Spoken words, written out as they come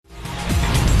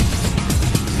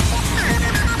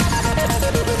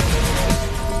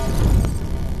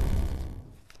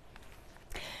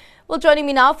Well, joining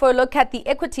me now for a look at the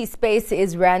equity space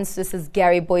is Rand's. This is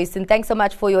Gary Booysen. Thanks so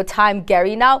much for your time,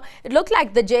 Gary. Now, it looked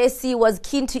like the JSE was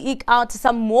keen to eke out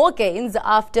some more gains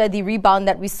after the rebound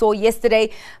that we saw yesterday,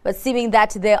 but seeming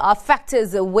that there are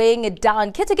factors weighing it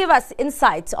down. Care to give us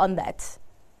insight on that?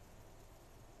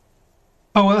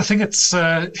 Oh, well, I think it's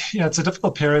it's a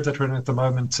difficult period that we're in at the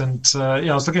moment. And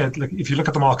I was looking at, if you look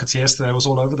at the markets yesterday, it was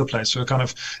all over the place. We were kind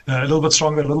of a little bit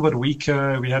stronger, a little bit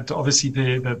weaker. We had obviously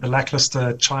the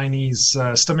lackluster Chinese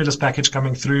stimulus package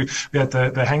coming through. We had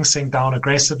the Hang Seng down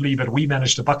aggressively, but we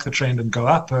managed to buck the trend and go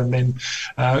up. And then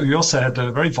we also had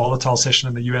a very volatile session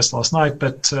in the US last night.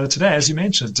 But today, as you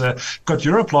mentioned, got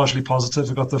Europe largely positive.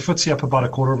 We've got the FTSE up about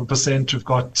 0.25%. We've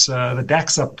got the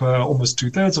DAX up almost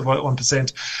 2/3 of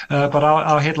 1%. But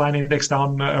our headline index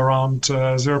down around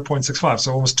 0.65,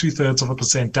 so almost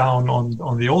 2/3% down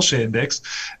on the all share index.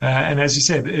 And as you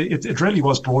said, it really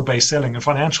was broad-based selling. And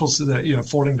financials,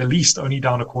 falling the least, only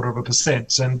down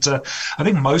 0.25%. And I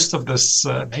think most of this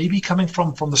may be coming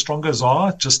from the stronger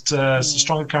ZAR, just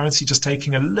stronger currency, just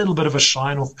taking a little bit of a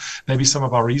shine off maybe some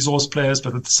of our resource players.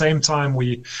 But at the same time,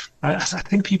 I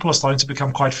think people are starting to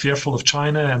become quite fearful of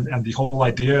China and the whole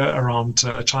idea around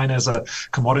China as a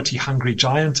commodity-hungry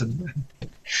giant. And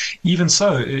even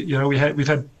so, we've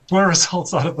had poor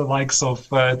results out of the likes of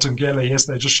Tungela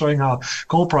yesterday, just showing how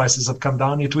coal prices have come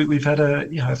down. Yet we've had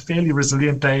a fairly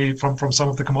resilient day from some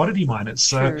of the commodity miners.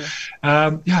 So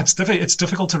it's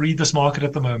difficult to read this market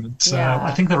at the moment.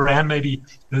 I think the rand may be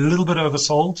a little bit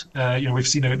oversold. We've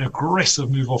seen an aggressive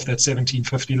move off that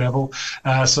 1750 level.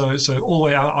 So all the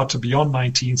way out to beyond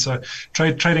 19. So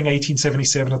trading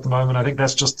 1877 at the moment. I think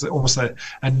that's just almost a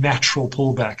natural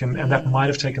pullback, and that might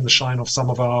have taken the shine off some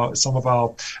of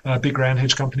our big rand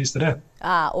hedge companies today.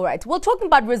 All right. Well, talking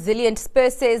about resilient,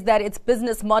 Spur says that its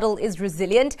business model is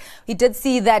resilient. We did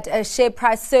see that share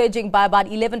price surging by about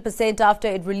 11% after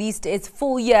it released its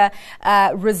full year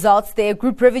results. Their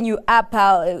group revenue up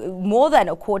more than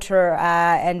a quarter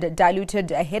and diluted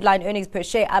headline earnings per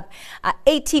share up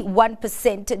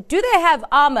 81%. Do they have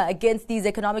armor against these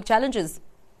economic challenges?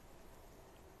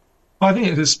 Well, I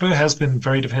think Spur has been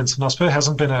very defensive. Now, Spur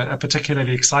hasn't been a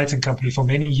particularly exciting company for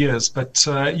many years, but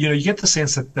you get the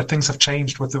sense that things have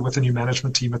changed with the new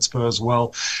management team at Spur as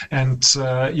well. And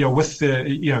with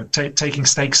the taking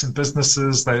stakes in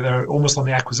businesses, they're almost on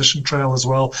the acquisition trail as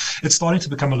well. It's starting to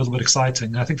become a little bit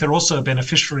exciting. I think they're also a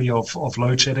beneficiary of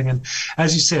load shedding. And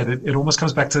as you said, it almost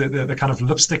comes back to the kind of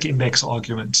lipstick index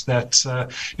argument that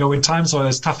when times are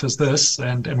as tough as this,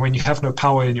 and when you have no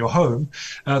power in your home,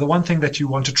 the one thing that you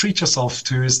want to treat yourself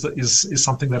to is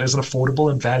something that is an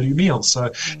affordable and value meal. So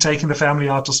taking the family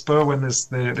out to Spur when there's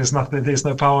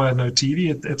no power and no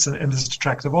TV, it's an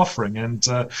attractive offering, and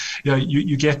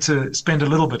you get to spend a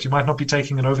little bit. You might not be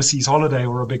taking an overseas holiday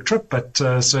or a big trip, but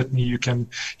certainly you can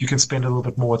spend a little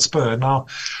bit more at Spur. Now,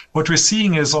 what we're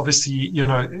seeing is obviously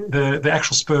the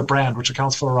actual Spur brand, which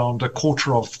accounts for around a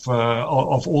quarter of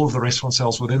all of the restaurant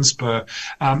sales within Spur,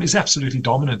 is absolutely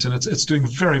dominant, and it's doing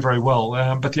very, very well.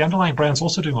 But the underlying brands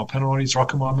also doing well. Paneronis,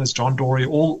 Rockamama's, John Dory,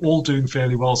 all doing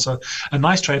fairly well. So a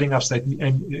nice trading upstate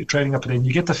and trading up, and then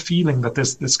you get the feeling that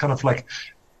there's this kind of like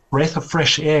breath of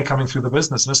fresh air coming through the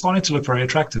business, and it's starting to look very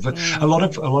attractive. A lot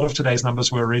of today's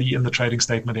numbers were already in the trading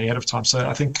statement ahead of time, so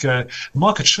I think the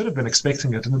market should have been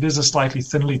expecting it, and it is a slightly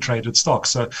thinly traded stock.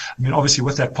 So I mean, obviously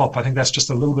with that pop, I think that's just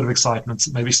a little bit of excitement.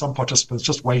 Maybe some participants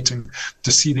just waiting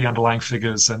to see the underlying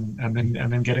figures and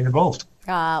then getting involved.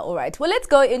 All right. Well, let's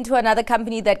go into another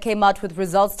company that came out with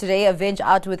results today. Avenge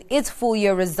out with its full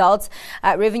year results.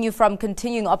 Revenue from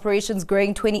continuing operations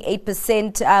growing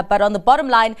 28%. But on the bottom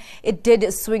line, it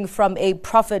did swing from a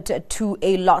profit to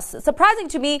a loss. Surprising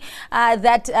to me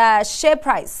that share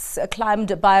price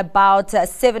climbed by about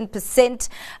 7%.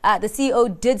 The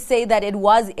CEO did say that it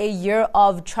was a year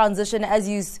of transition. As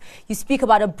you speak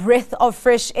about a breath of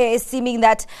fresh air, seeming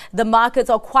that the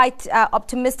markets are quite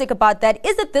optimistic about that.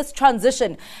 Is it this transition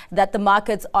that the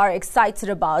markets are excited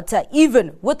about,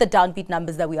 even with the downbeat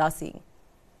numbers that we are seeing?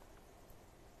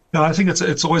 No, I think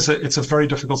it's always a very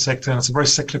difficult sector, and it's a very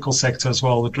cyclical sector as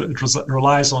well. It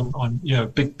relies on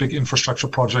big infrastructure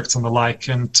projects and the like.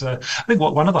 And I think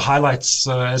one of the highlights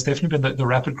has definitely been the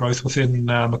rapid growth within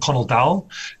McConnell Dowell,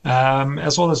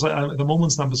 as well as the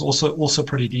Mormons numbers also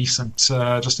pretty decent,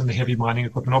 just in the heavy mining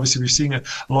equipment. Obviously, we're seeing a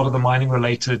lot of the mining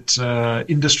related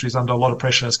industries under a lot of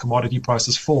pressure as commodity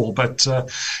prices fall. But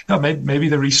maybe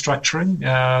the restructuring,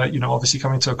 obviously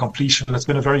coming to a completion. It's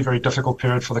been a very, very difficult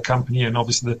period for the company, and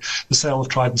obviously the sale of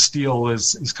Trident Steel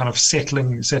is kind of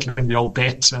settling the old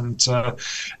debt, and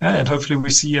hopefully we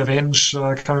see Avenge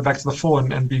coming back to the fore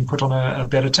and being put on a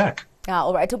better tack.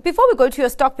 All right. So before we go to your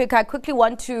stock pick, I quickly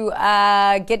want to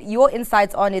get your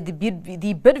insights on it, the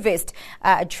Bidvest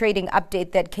trading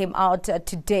update that came out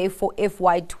today for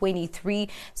FY23.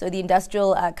 So the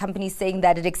industrial company saying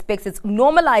that it expects its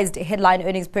normalized headline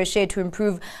earnings per share to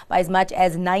improve by as much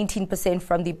as 19%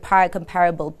 from the prior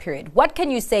comparable period. What can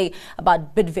you say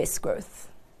about Bidvest growth?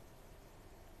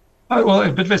 Well,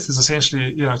 Bidvest is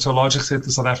essentially, to a large extent,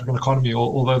 the South African economy,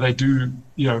 although they do,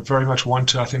 very much want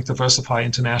to, I think, diversify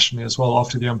internationally as well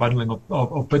after the unbundling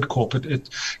of Bidcorp. It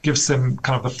gives them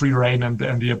kind of the free rein and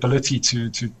the ability to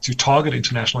target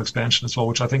international expansion as well,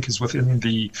 which I think is within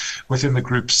the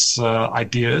group's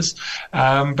ideas.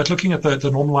 But looking at the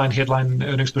normal headline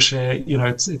earnings per share,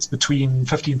 it's between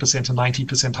 15% and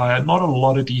 19% higher. Not a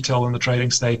lot of detail in the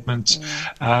trading statement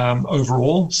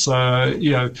overall. So,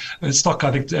 the stock,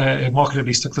 I think, market at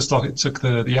least took the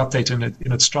update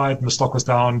in its stride, and the stock was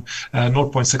down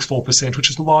 0.64%,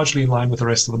 which is largely in line with the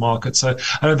rest of the market. So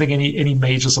I don't think any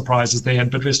major surprises there,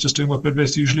 and Bidvest just doing what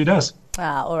Bidvest usually does.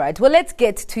 All right. Well, let's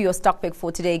get to your stock pick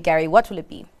for today, Gary. What will it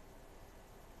be?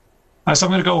 So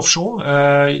I'm going to go offshore.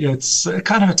 It's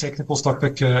kind of a technical stock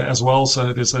pick as well.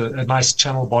 So there's a nice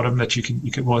channel bottom that you can,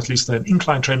 well, at least an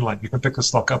inclined trend line you can pick the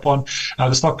stock up on.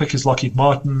 The stock pick is Lockheed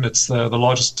Martin. It's the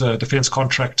largest defense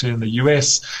contractor in the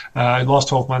US. In the last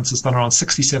 12 months, it's done around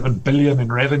 $67 billion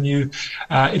in revenue.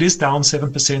 It is down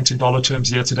 7% in dollar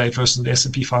terms year to date versus the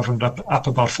S&P 500 up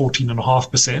about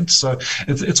 14.5%. So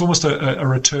it's almost a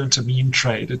return to mean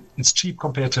trade. It's cheap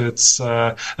compared to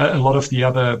a lot of the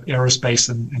other aerospace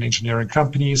and engineering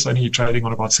companies, only trading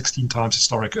on about 16 times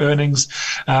historic earnings.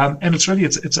 And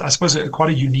it's I suppose, quite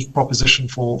a unique proposition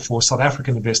for South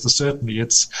African investors. Certainly,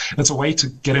 it's a way to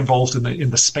get involved in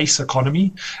the space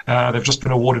economy. They've just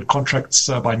been awarded contracts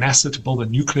by NASA to build a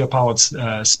nuclear-powered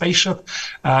spaceship,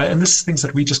 and this is things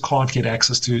that we just can't get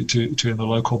access to in the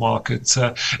local market.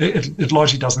 It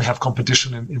largely doesn't have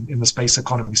competition in the space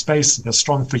economy space. There's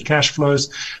strong free cash flows,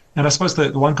 and I suppose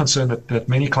the one concern that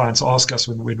many clients ask us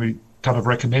when we kind of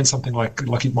recommend something like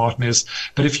Lockheed Martin is,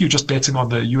 but if you're just betting on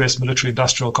the US military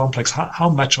industrial complex, how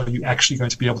much are you actually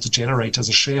going to be able to generate as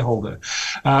a shareholder?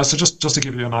 So just to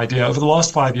give you an idea, over the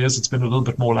last 5 years, it's been a little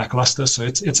bit more lackluster. So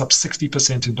it's up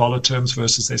 60% in dollar terms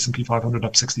versus the S&P 500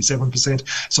 up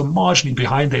 67%. So marginally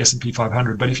behind the S&P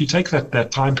 500. But if you take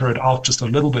that time period out just a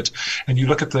little bit and you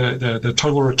look at the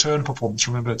total return performance,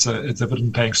 remember it's a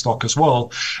dividend paying stock as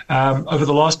well. Over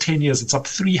the last 10 years, it's up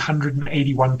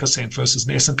 381% versus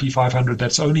an S&P 500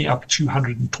 that's only up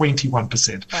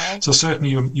 221%. Wow. So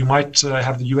certainly you might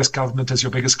have the US government as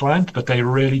your biggest client, but they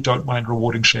really don't mind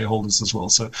rewarding shareholders as well.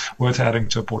 So worth adding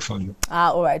to a portfolio.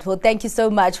 All right. Well, thank you so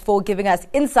much for giving us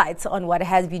insights on what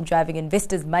has been driving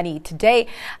investors' money today.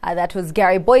 That was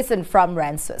Gary Booysen from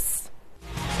Rand Swiss.